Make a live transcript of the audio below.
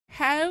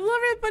Hello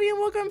everybody and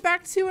welcome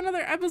back to another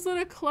episode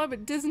of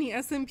Club Disney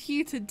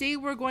SMP. Today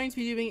we're going to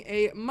be doing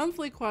a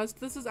monthly quest.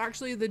 This is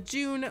actually the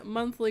June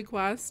monthly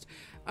quest.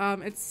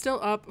 It's still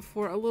up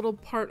for a little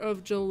part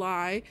of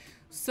July.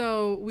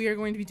 So we are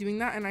going to be doing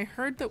that, and I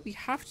heard that we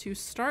have to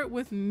start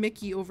with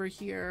Mickey over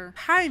here.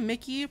 Hi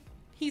Mickey.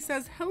 He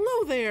says,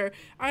 hello there.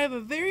 I have a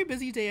very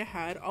busy day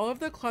ahead. All of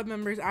the club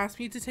members asked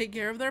me to take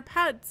care of their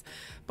pets,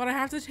 but I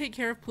have to take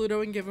care of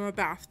Pluto and give him a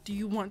bath. Do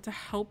you want to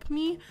help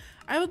me?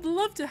 I would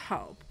love to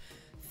help.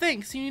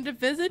 Thanks. You need to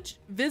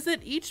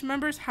visit each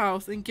member's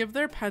house and give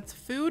their pets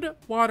food,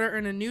 water,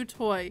 and a new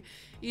toy.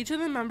 Each of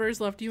the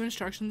members left you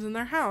instructions in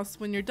their house.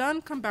 When you're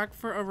done, come back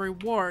for a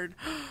reward.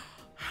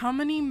 How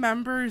many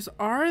members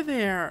are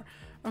there?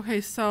 Okay,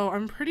 so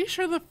I'm pretty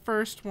sure the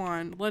first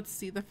one, let's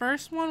see, the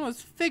first one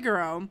was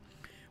Figaro,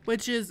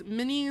 which is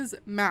Minnie's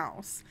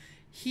mouse.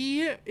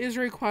 He is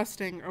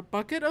requesting a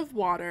bucket of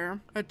water,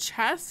 a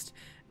chest,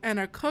 and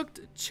a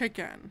cooked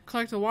chicken.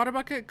 Collect a water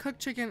bucket, cooked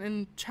chicken,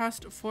 and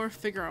chest for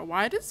Figaro.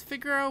 Why does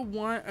Figaro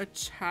want a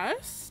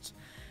chest?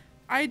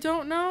 I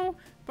don't know,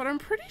 but I'm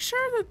pretty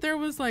sure that there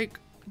was like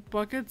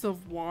buckets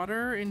of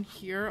water in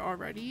here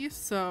already,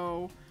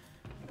 so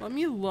let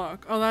me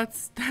look. Oh,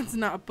 that's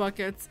not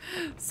buckets.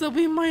 So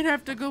we might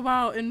have to go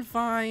out and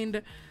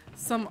find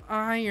some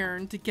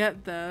iron to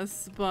get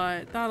this,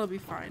 but that'll be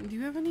fine. Do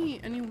you have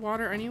any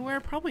water anywhere?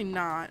 Probably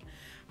not.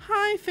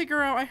 Hi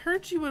Figaro, I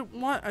heard you would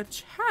want a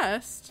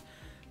chest.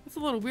 That's a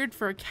little weird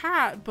for a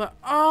cat, but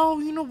oh,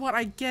 you know what,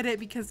 I get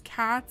it, because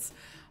cats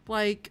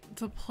like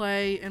to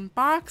play in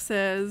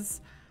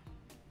boxes.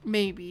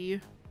 Maybe,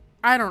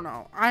 I don't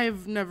know,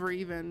 I've never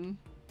even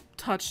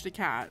touched a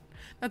cat.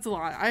 That's a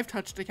lie. I've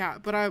touched a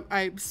cat, but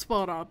I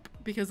swelled up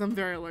because I'm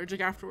very allergic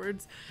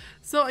afterwards.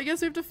 So I guess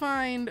we have to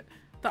find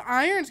the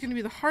iron's gonna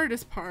be the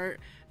hardest part.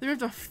 Then we have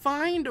to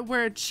find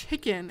where a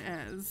chicken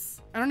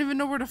is. I don't even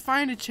know where to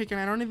find a chicken.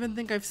 I don't even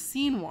think I've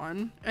seen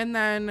one. And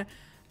then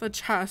the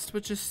chest,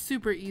 which is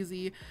super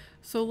easy.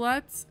 So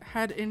let's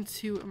head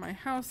into my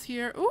house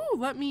here. Ooh,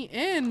 let me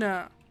in.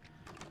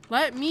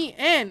 Let me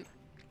in.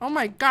 Oh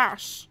my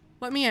gosh.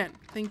 Let me in.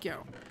 Thank you.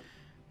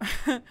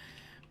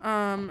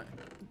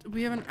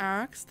 We have an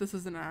axe. This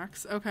is an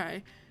axe.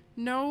 Okay.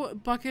 No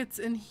buckets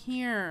in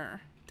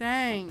here.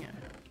 Dang.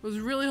 Was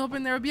really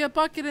hoping there would be a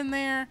bucket in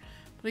there,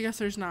 but I guess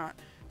there's not.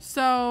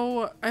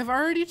 So I've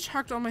already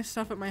checked all my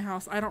stuff at my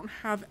house. I don't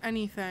have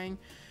anything.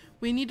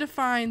 We need to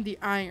find the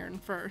iron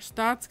first.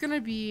 That's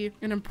gonna be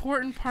an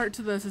important part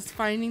to this, is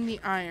finding the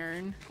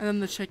iron, and then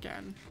the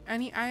chicken.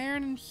 Any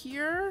iron in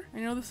here? I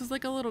know this is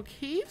like a little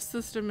cave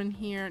system in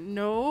here.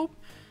 Nope.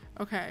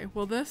 Okay,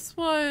 well this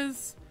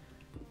was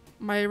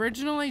my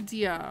original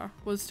idea,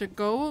 was to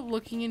go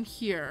looking in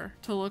here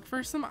to look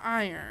for some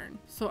iron.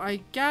 So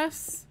I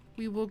guess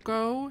we will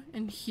go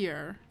in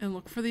here and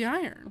look for the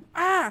iron.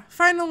 Ah,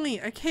 finally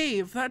a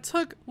cave. That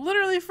took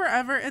literally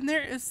forever, and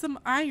there is some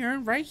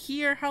iron right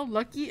here. How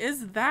lucky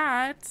is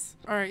that?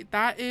 All right,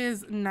 that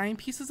is 9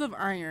 pieces of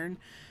iron.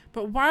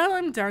 But while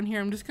I'm down here,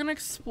 I'm just gonna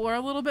explore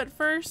a little bit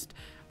first,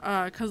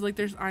 cause like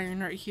there's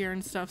iron right here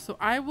and stuff. So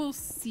I will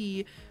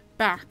see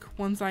back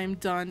once I'm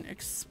done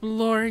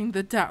exploring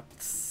the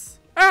depths.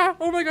 Ah,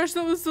 oh my gosh,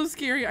 that was so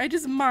scary. I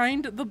just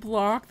mined the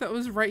block that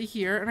was right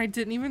here, and I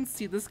didn't even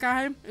see this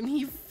guy, and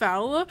he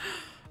fell.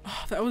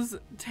 Oh, that was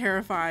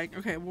terrifying.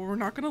 Okay, well, we're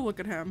not gonna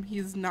look at him.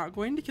 He's not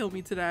going to kill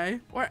me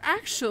today. Or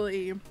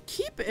actually,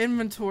 keep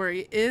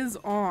inventory is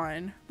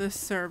on this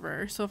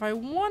server, so if I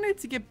wanted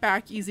to get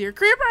back easier,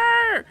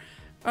 creeper!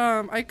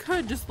 I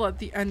could just let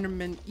the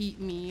Enderman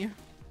eat me.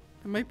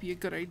 It might be a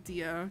good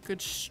idea,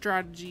 good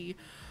strategy.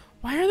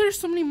 Why are there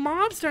so many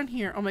mobs down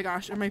here? Oh my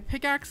gosh, and my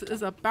pickaxe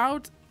is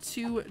about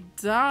to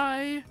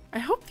die. I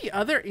hope the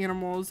other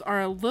animals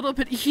are a little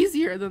bit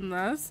easier than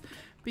this,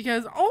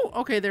 because oh,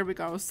 okay, there we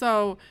go.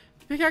 So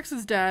the pickaxe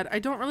is dead. I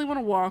don't really want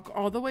to walk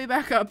all the way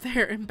back up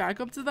there and back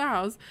up to the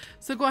house,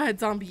 so go ahead,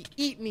 zombie,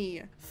 eat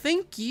me.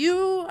 Thank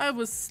you. I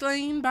was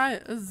slain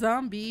by a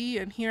zombie,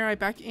 and here I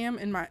am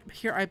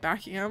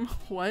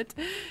what?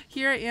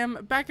 Here I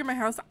am back in my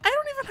house. I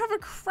don't even have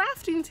a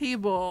crafting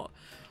table.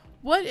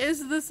 What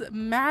is this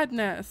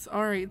madness?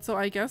 All right, so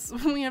I guess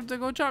we have to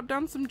go chop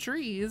down some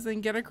trees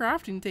and get a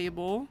crafting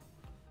table.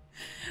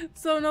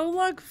 So no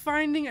luck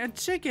finding a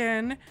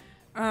chicken.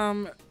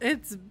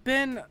 It's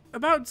been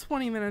about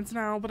 20 minutes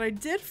now, but I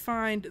did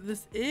find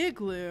this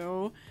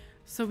igloo.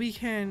 So we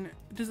can,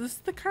 is this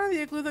the kind of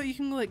the igloo that you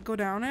can like go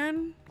down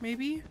in?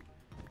 Maybe?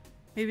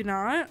 Maybe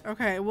not?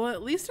 Okay, well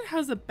at least it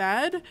has a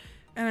bed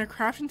and a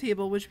crafting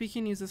table, which we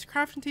can use this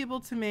crafting table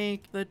to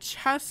make the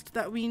chest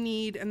that we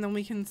need, and then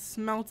we can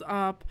smelt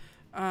up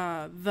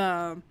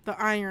the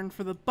iron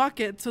for the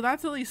bucket. So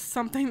that's at least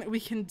something that we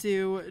can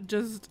do,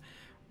 just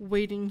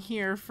waiting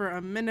here for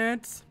a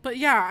minute. But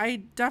yeah,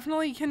 I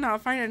definitely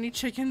cannot find any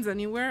chickens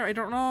anywhere. I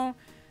don't know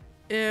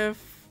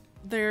if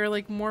they're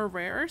like more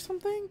rare or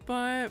something,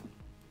 but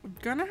I'm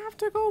gonna have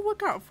to go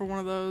look out for one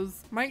of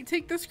those. Might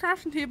take this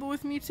crafting table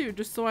with me too,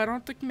 just so I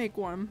don't have to make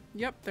one.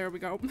 Yep, there we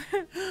go.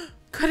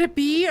 Could it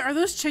be? Are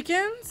those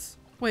chickens?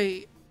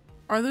 Wait,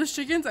 Are those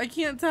chickens? I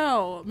can't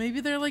tell.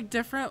 Maybe they're like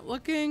different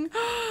looking.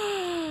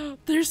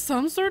 There's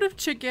some sort of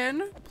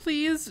chicken.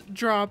 Please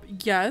drop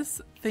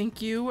yes.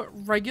 Thank you.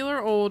 Regular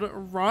old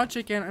raw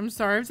chicken. I'm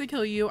sorry I have to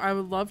kill you. I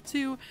would love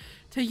to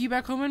take you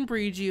back home and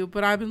breed you,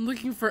 but I've been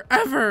looking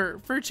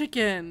forever for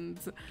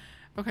chickens.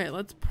 Okay,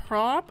 let's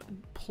plop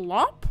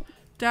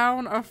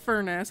down a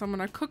furnace. I'm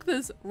gonna cook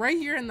this right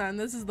here and then.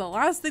 This is the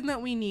last thing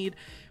that we need.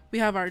 We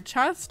have our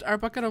chest, our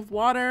bucket of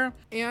water,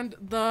 and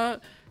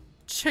the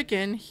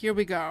chicken. Here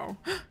we go.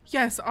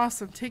 Yes,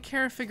 awesome. Take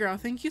care of Figaro.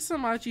 Thank you so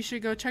much. You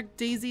should go check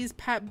Daisy's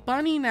pet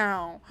bunny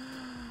now.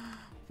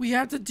 We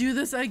have to do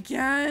this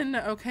again.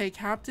 Okay,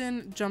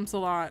 Captain Jumps a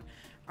Lot.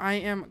 I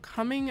am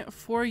coming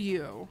for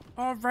you.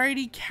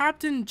 Alrighty,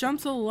 Captain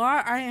Jumps a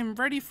Lot. I am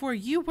ready for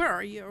you. Where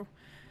are you?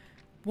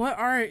 What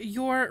are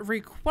your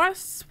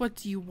requests? What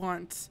do you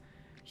want?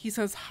 He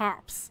says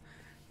hops.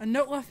 A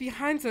note left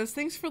behind says,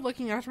 thanks for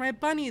looking after my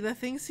bunny. The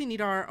things you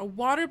need are a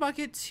water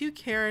bucket, 2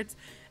 carrots,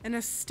 and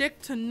a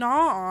stick to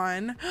gnaw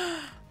on.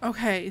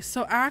 Okay,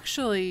 so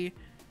actually,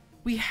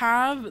 we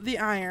have the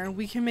iron.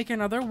 We can make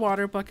another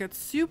water bucket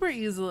super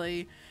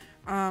easily.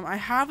 I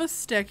have a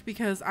stick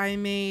because I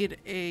made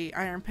a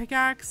iron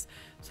pickaxe,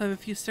 so I have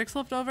a few sticks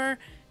left over.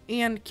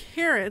 And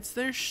carrots.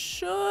 There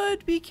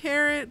should be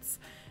carrots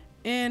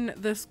in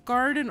this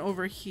garden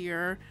over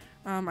here.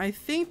 I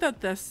think that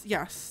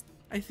yes,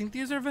 I think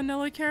these are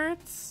vanilla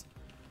carrots.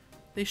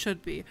 They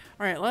should be.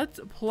 All right, let's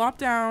plop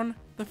down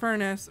the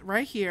furnace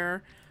right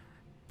here,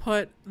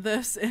 put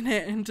this in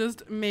it, and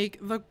just make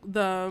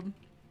the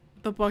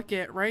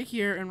bucket right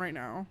here and right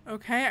now.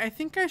 Okay, I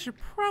think I should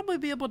probably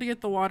be able to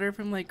get the water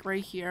from like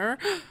right here.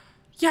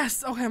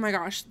 Yes. Okay, my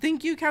gosh,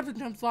 thank you, Captain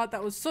Jumpslot.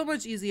 That was so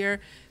much easier.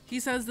 He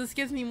says this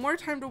gives me more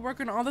time to work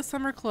on all the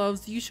summer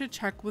clothes. You should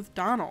check with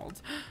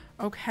Donald.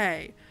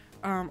 Okay,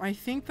 I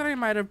think that I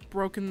might have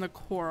broken the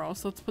coral,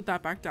 so let's put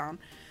that back down.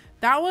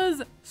 That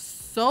was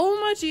so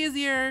much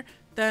easier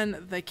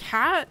than the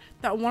cat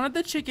that wanted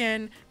the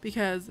chicken,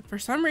 because for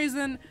some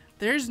reason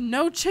there's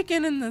no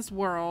chicken in this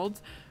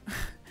world.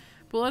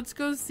 But let's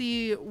go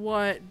see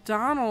what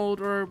Donald,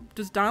 or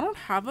does Donald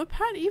have a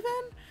pet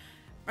even?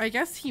 I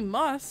guess he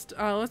must.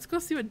 Let's go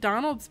see what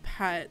Donald's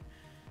pet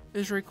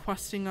is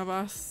requesting of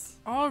us.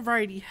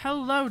 Alrighty,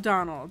 hello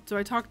Donald. Do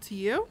I talk to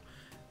you?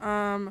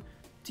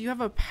 Do you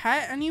have a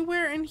pet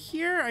anywhere in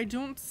here? I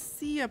don't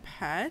see a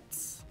pet.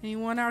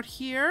 Anyone out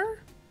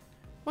here?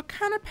 What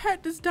kind of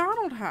pet does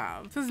Donald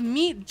have? It says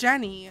meet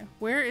Jenny.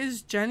 Where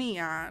is Jenny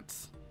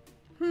at?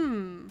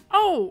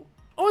 Oh,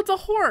 it's a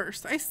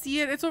horse. I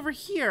see it. It's over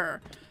here.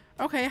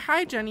 Okay,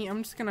 hi Jenny.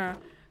 I'm just gonna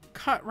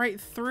cut right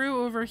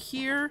through over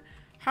here.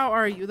 How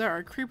are you? There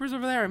are creepers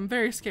over there. I'm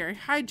very scary.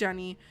 Hi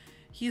Jenny.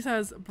 He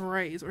says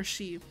Braze, or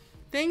she.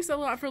 Thanks a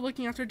lot for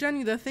looking after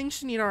Jenny. The things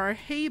she need are a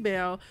hay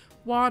bale,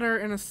 water,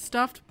 and a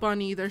stuffed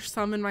bunny. There's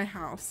some in my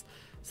house,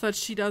 so that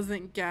she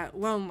doesn't get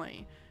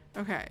lonely.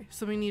 Okay,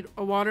 so we need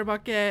a water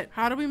bucket.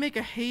 How do we make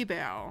a hay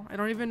bale? I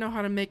don't even know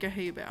how to make a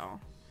hay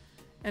bale.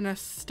 And a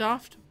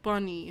stuffed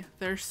bunny.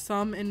 There's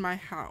some in my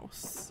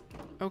house.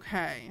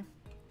 Okay.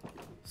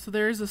 So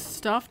there's a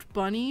stuffed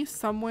bunny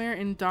somewhere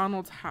in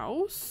Donald's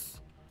house?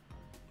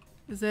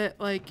 Is it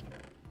like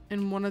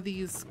in one of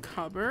these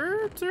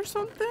cupboards or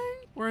something?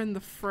 Or in the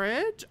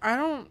fridge? I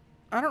don't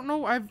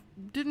know. I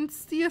didn't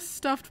see a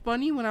stuffed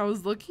bunny when I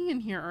was looking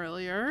in here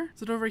earlier.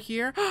 Is it over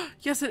here?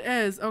 Yes, it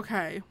is.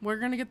 Okay, we're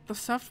gonna get the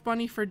stuffed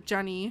bunny for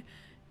Jenny,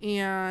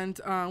 and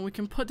we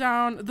can put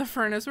down the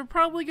furnace. We're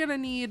probably gonna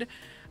need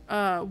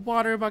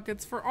water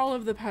buckets for all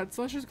of the pets,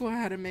 so let's just go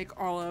ahead and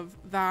make all of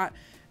that.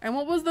 And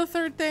what was the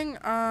third thing?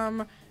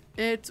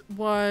 It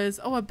was,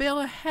 a bale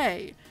of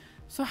hay.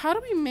 So how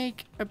do we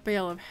make a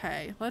bale of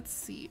hay? Let's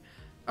see.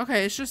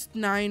 Okay, it's just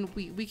 9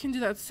 wheat. We can do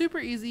that super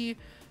easy.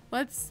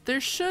 There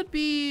should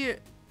be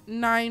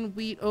 9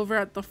 wheat over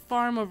at the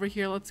farm over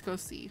here. Let's go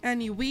see.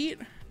 Any wheat?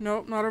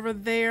 Nope, not over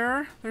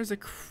there. There's a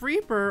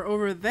creeper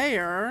over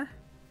there.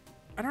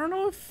 I don't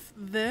know if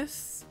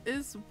this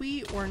is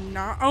wheat or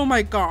not. Oh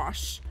my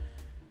gosh.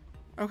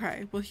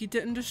 Okay, well, he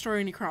didn't destroy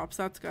any crops.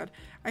 That's good.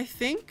 I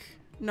think,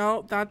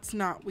 no, that's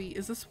not wheat.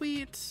 Is this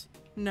wheat?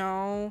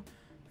 No,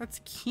 that's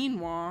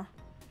quinoa.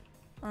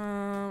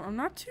 I'm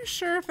not too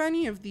sure if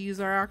any of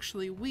these are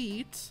actually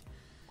wheat.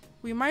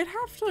 We might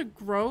have to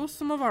grow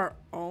some of our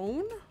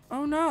own.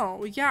 Oh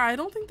no, yeah, I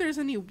don't think there's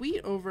any wheat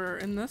over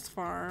in this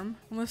farm.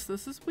 Unless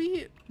this is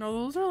wheat. No,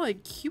 those are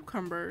like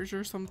cucumbers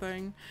or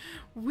something.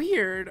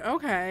 Weird.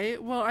 Okay,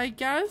 well, I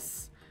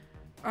guess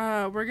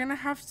we're gonna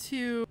have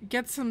to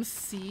get some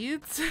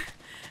seeds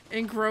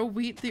and grow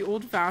wheat the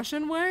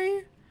old-fashioned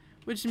way,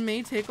 which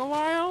may take a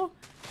while.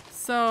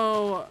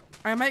 So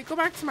I might go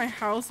back to my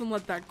house and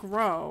let that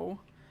grow.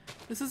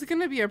 This is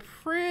gonna be a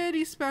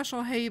pretty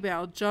special hay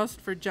bale just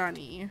for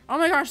Jenny. Oh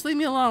my gosh, leave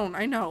me alone.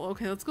 I know.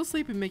 Okay, let's go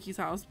sleep in Mickey's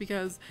house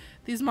because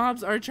these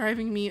mobs are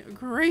driving me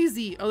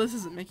crazy. Oh, this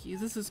isn't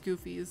Mickey's. This is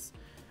Goofy's.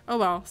 Oh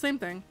well, same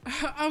thing.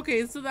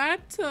 Okay, so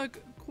that took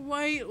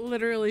quite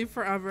literally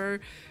forever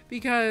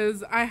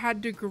because I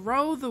had to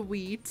grow the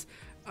wheat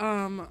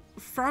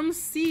from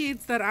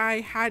seeds that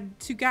I had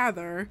to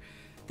gather.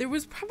 There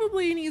was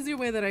probably an easier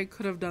way that I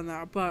could have done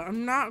that, but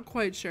I'm not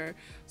quite sure.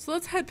 So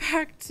let's head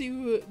back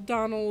to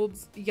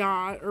Donald's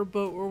yacht or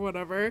boat or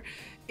whatever,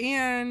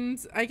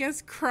 and I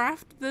guess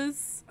craft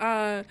this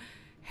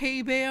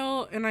hay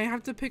bale, and I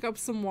have to pick up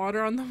some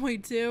water on the way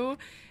too,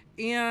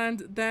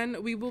 and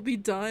then we will be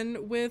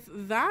done with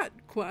that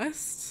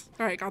quest.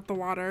 All right, got the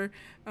water.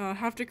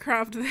 Have to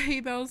craft the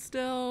hay bale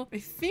still. I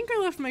think I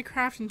left my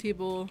crafting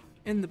table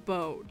in the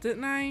boat,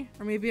 didn't I?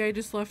 Or maybe I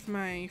just left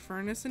my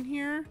furnace in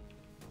here.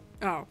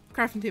 Oh,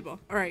 crafting table.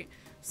 All right,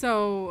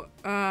 so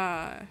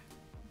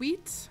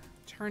wheat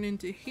turn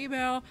into hay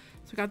bale.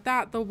 So we got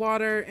that, the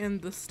water,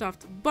 and the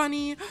stuffed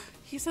bunny.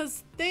 He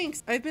says,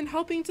 thanks. I've been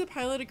helping to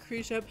pilot a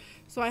cruise ship,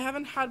 so I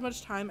haven't had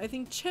much time. I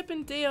think Chip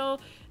and Dale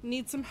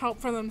need some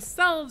help for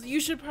themselves. You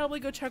should probably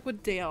go check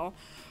with Dale.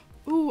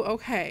 Ooh,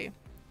 okay.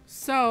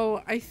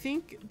 So I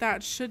think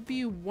that should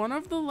be one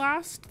of the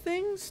last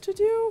things to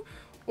do,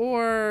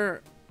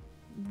 or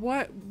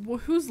what?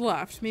 Who's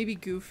left? Maybe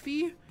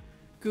Goofy?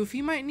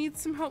 Goofy might need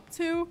some help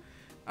too.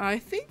 I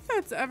think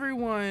that's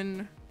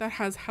everyone that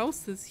has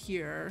houses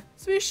here.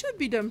 So we should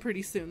be done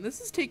pretty soon. This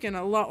has taken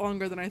a lot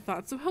longer than I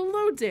thought. So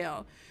hello,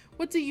 Dale.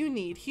 What do you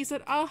need? He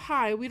said, oh,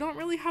 hi. We don't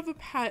really have a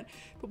pet,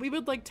 but we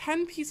would like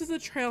 10 pieces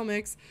of trail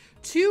mix,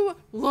 2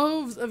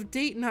 loaves of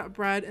date nut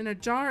bread, and a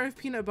jar of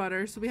peanut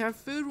butter so we have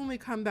food when we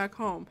come back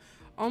home.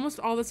 Almost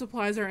all the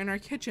supplies are in our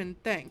kitchen.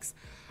 Thanks.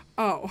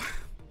 Oh,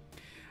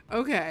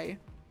 okay.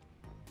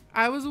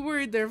 I was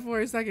worried there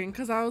for a second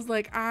because I was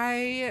like,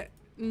 I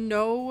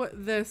know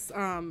this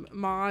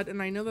mod,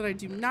 and I know that I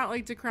do not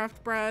like to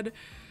craft bread.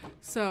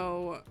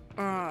 So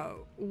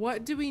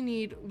what do we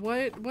need?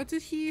 What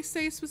did he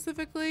say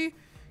specifically?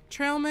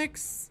 Trail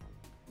mix,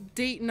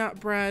 date nut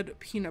bread,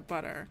 peanut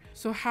butter.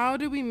 So how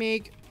do we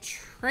make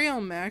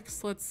trail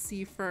mix? Let's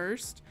see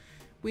first.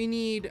 We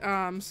need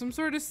some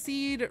sort of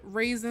seed,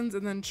 raisins,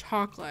 and then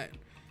chocolate.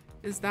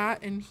 Is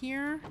that in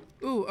here?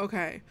 Ooh,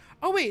 okay.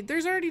 Oh wait,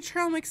 there's already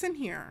trail mix in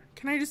here.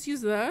 Can I just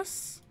use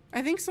this?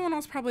 I think someone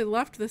else probably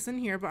left this in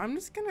here, but I'm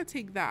just gonna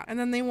take that. And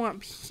then they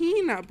want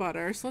peanut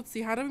butter. So let's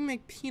see, how do we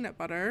make peanut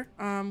butter?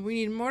 We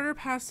need mortar,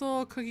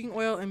 pestle, cooking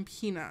oil, and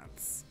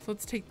peanuts. So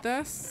let's take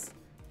this,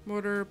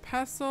 mortar,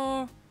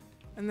 pestle,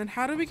 and then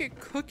how do we get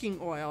cooking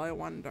oil, I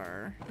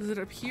wonder? Is it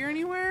up here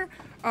anywhere?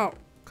 Oh,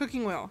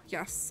 cooking oil,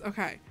 yes,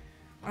 okay.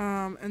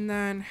 And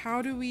then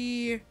how do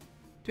we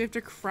have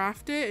to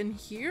craft it in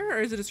here, or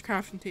is it just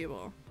crafting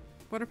table?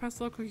 Water,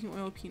 pestle, cooking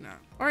oil, peanut.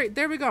 All right,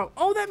 there we go.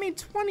 Oh, that made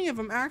 20 of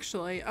them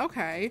actually.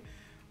 Okay,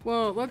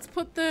 well, let's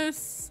put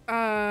this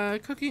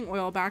cooking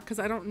oil back because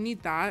I don't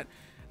need that.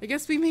 I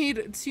guess we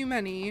made too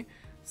many.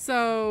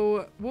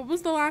 So what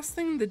was the last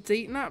thing? The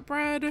date nut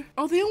bread.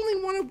 Oh, they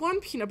only wanted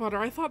 1 peanut butter.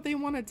 I thought they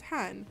wanted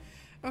 10.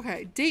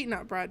 Okay, date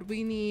nut bread.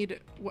 We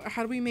need,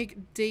 how do we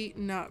make date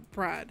nut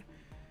bread?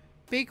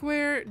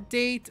 Bakeware,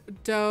 date,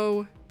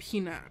 dough,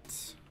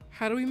 peanut.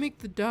 How do we make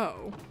the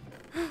dough?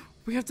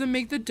 We have to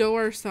make the dough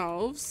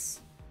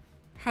ourselves.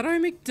 How do I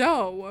make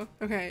dough?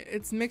 Okay,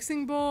 it's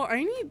mixing bowl.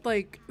 I need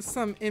like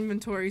some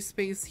inventory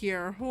space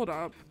here. Hold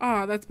up.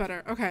 Ah, that's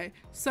better. Okay,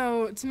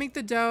 so to make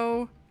the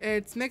dough,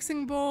 it's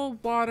mixing bowl,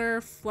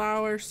 water,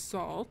 flour,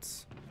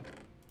 salt.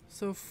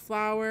 So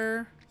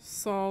flour,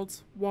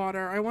 salt,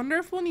 water. I wonder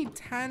if we'll need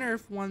 10 or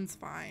if 1's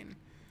fine.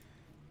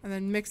 And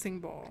then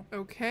mixing bowl.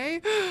 Okay,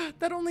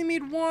 that only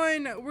made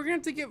 1. We're gonna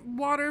have to get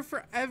water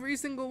for every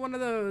single one of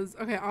those.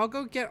 Okay, I'll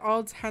go get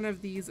all 10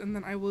 of these and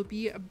then I will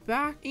be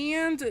back.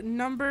 And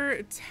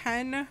number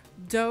 10,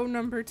 dough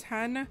number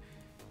 10.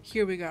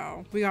 Here we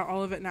go. We got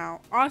all of it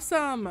now.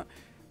 Awesome.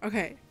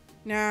 Okay,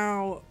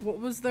 now what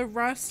was the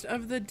rest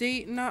of the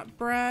date nut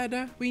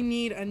bread? We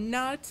need a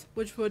nut,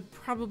 which would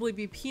probably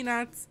be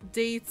peanuts,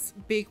 dates,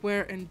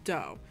 bakeware, and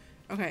dough.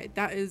 Okay,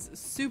 that is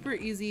super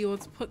easy.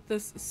 Let's put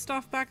this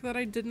stuff back that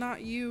I did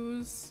not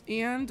use.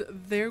 And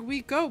there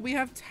we go. We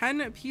have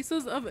 10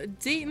 pieces of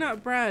date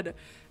nut bread.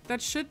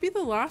 That should be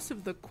the last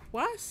of the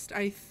quest,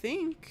 I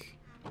think.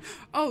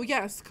 Oh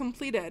yes,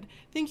 completed.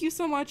 Thank you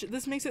so much.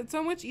 This makes it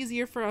so much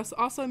easier for us.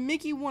 Also,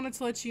 Mickey wanted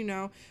to let you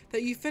know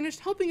that you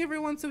finished helping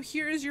everyone, so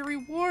here is your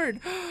reward.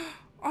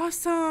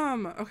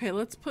 Awesome. Okay,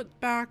 let's put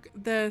back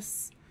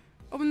this.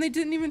 Oh, and they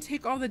didn't even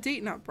take all the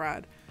date nut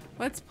bread.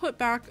 Let's put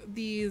back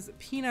these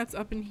peanuts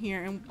up in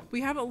here, and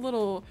we have a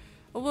little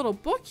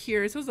book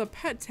here. It says a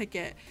pet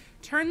ticket.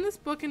 Turn this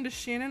book into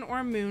Shannon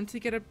or Moon to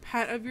get a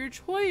pet of your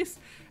choice,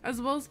 as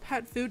well as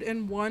pet food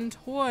and 1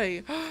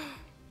 toy.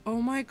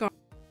 Oh my god.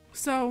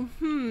 So,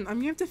 I'm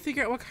gonna have to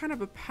figure out what kind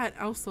of a pet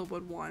Elsa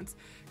would want,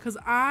 because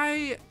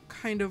I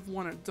kind of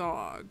want a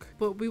dog,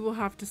 but we will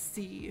have to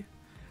see.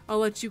 I'll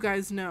let you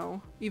guys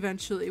know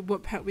eventually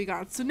what pet we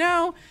got. So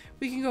now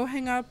we can go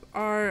hang up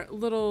our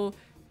little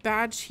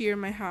badge here in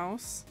my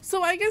house.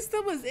 So I guess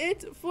that was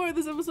it for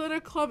this episode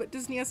of Club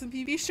Disney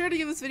SMP. Be sure to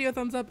give this video a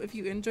thumbs up if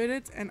you enjoyed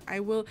it, and I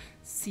will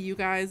see you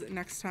guys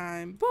next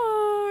time.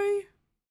 Bye!